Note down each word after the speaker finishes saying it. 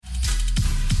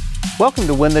Welcome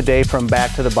to Win the Day from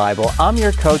Back to the Bible. I'm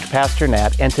your coach, Pastor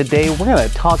Nat, and today we're going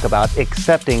to talk about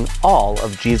accepting all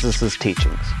of Jesus'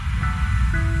 teachings.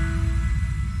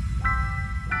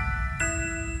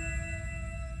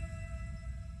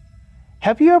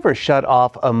 Have you ever shut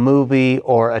off a movie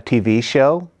or a TV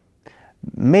show?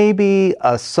 Maybe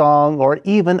a song or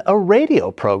even a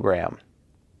radio program?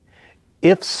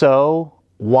 If so,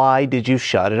 why did you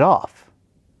shut it off?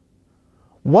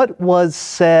 What was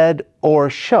said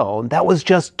or shown that was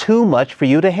just too much for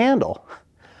you to handle?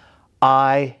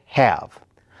 I have.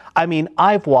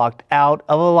 I've walked out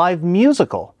of a live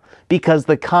musical because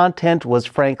the content was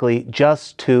frankly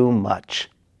just too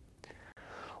much.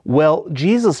 Well,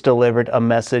 Jesus delivered a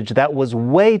message that was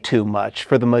way too much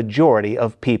for the majority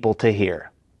of people to hear.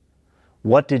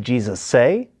 What did Jesus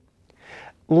say?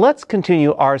 Let's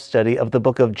continue our study of the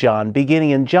book of John, beginning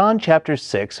in John chapter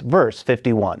 6, verse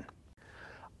 51.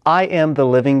 I am the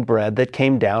living bread that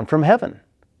came down from heaven.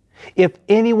 If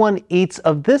anyone eats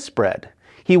of this bread,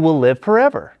 he will live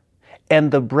forever. And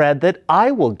the bread that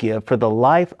I will give for the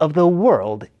life of the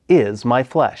world is my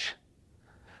flesh.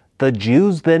 The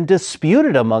Jews then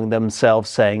disputed among themselves,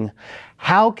 saying,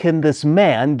 How can this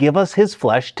man give us his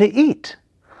flesh to eat?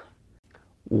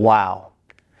 Wow.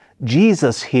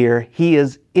 Jesus here, he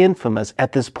is infamous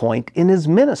at this point in his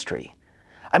ministry.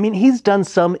 He's done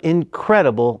some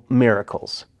incredible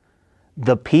miracles.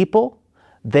 The people,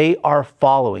 they are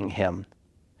following him.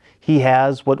 He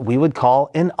has what we would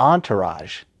call an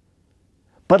entourage.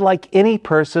 But like any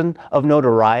person of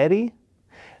notoriety,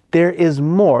 there is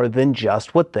more than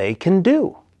just what they can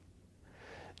do.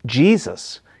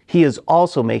 Jesus, he is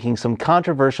also making some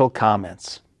controversial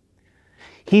comments.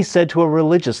 He said to a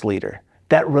religious leader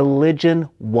that religion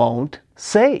won't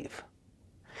save.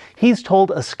 He's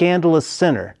told a scandalous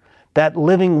sinner that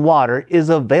living water is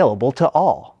available to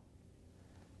all.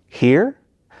 Here,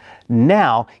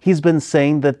 now he's been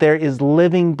saying that there is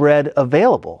living bread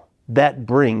available that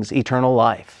brings eternal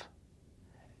life.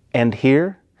 And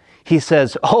here, he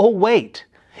says, oh wait,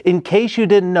 in case you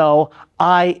didn't know,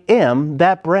 I am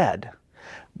that bread.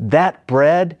 That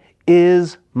bread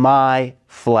is my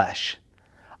flesh.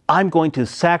 I'm going to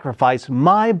sacrifice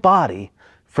my body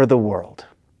for the world.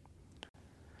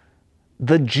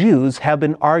 The Jews have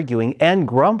been arguing and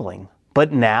grumbling,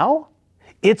 but now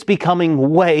it's becoming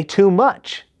way too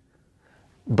much.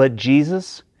 But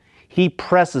Jesus, he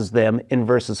presses them in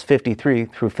verses 53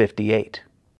 through 58.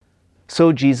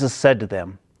 So Jesus said to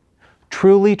them,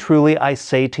 Truly, truly, I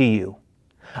say to you,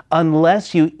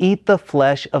 unless you eat the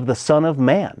flesh of the Son of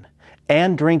Man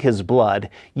and drink his blood,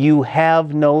 you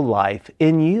have no life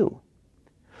in you.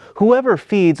 Whoever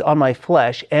feeds on my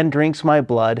flesh and drinks my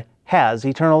blood has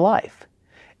eternal life,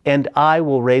 and I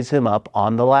will raise him up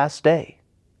on the last day.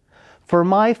 For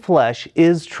my flesh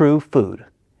is true food,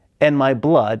 and my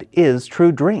blood is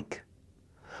true drink.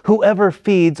 Whoever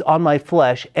feeds on my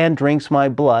flesh and drinks my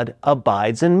blood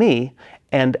abides in me,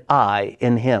 and I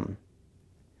in him.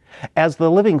 As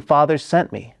the living Father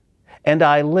sent me, and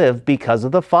I live because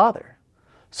of the Father.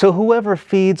 So whoever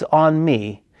feeds on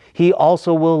me, he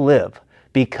also will live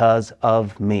because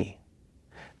of me.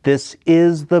 This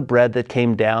is the bread that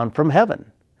came down from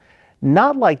heaven,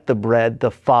 not like the bread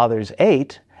the fathers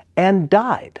ate and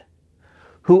died.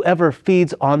 Whoever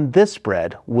feeds on this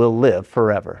bread will live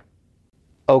forever.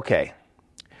 Okay,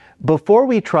 before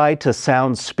we try to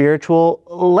sound spiritual,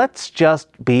 let's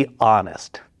just be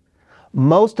honest.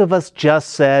 Most of us just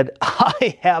said,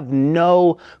 I have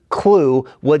no clue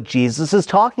what Jesus is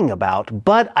talking about,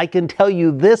 but I can tell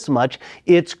you this much,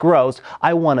 it's gross.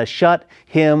 I want to shut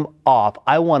him off.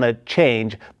 I want to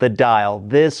change the dial.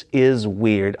 This is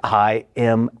weird. I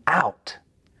am out.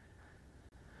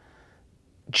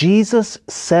 Jesus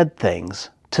said things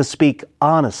to speak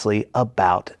honestly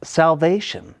about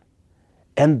salvation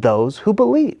and those who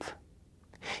believe.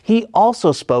 He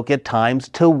also spoke at times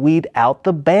to weed out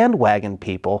the bandwagon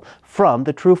people from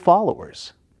the true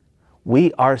followers.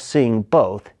 We are seeing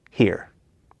both here.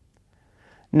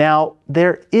 Now,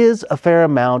 there is a fair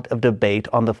amount of debate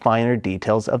on the finer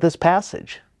details of this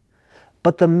passage,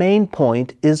 but the main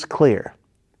point is clear.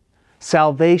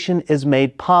 Salvation is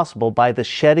made possible by the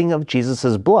shedding of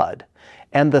Jesus' blood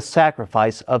and the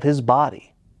sacrifice of his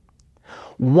body.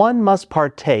 One must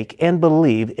partake and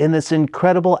believe in this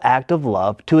incredible act of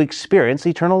love to experience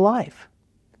eternal life.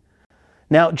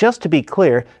 Now, just to be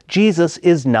clear, Jesus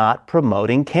is not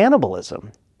promoting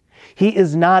cannibalism. He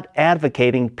is not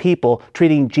advocating people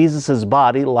treating Jesus'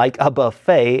 body like a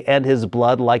buffet and his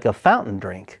blood like a fountain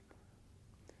drink.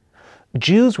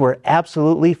 Jews were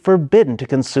absolutely forbidden to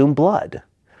consume blood.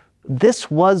 This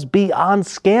was beyond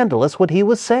scandalous what he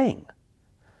was saying.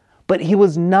 but he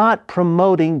was not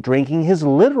promoting drinking his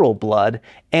literal blood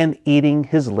and eating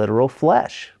his literal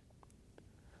flesh.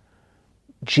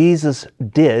 Jesus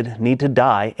did need to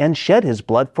die and shed his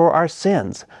blood for our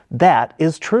sins. That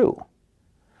is true.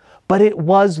 But it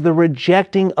was the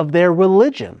rejecting of their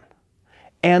religion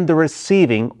and the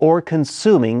receiving or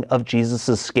consuming of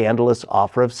Jesus' scandalous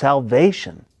offer of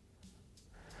salvation.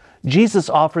 Jesus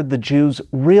offered the Jews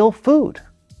real food,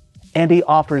 and he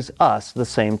offers us the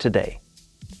same today.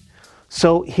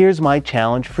 So here's my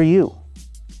challenge for you.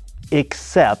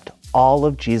 Accept all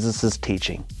of Jesus'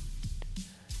 teaching.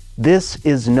 This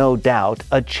is no doubt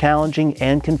a challenging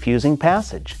and confusing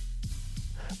passage.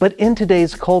 But in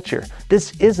today's culture,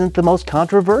 this isn't the most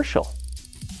controversial.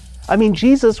 I mean,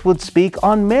 Jesus would speak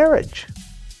on marriage,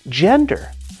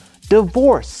 gender,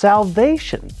 divorce,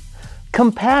 salvation,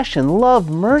 compassion, love,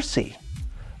 mercy,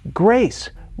 grace,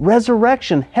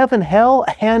 resurrection, heaven, hell,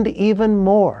 and even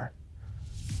more.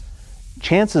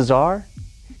 Chances are,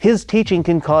 his teaching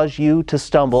can cause you to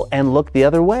stumble and look the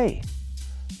other way.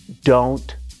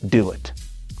 Don't do it.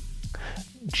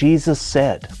 Jesus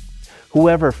said,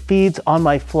 "Whoever feeds on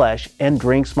my flesh and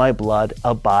drinks my blood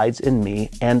abides in me,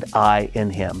 and I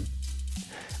in him."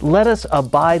 Let us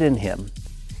abide in him,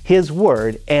 his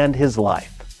word, and his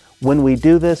life. When we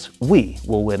do this, we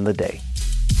will win the day.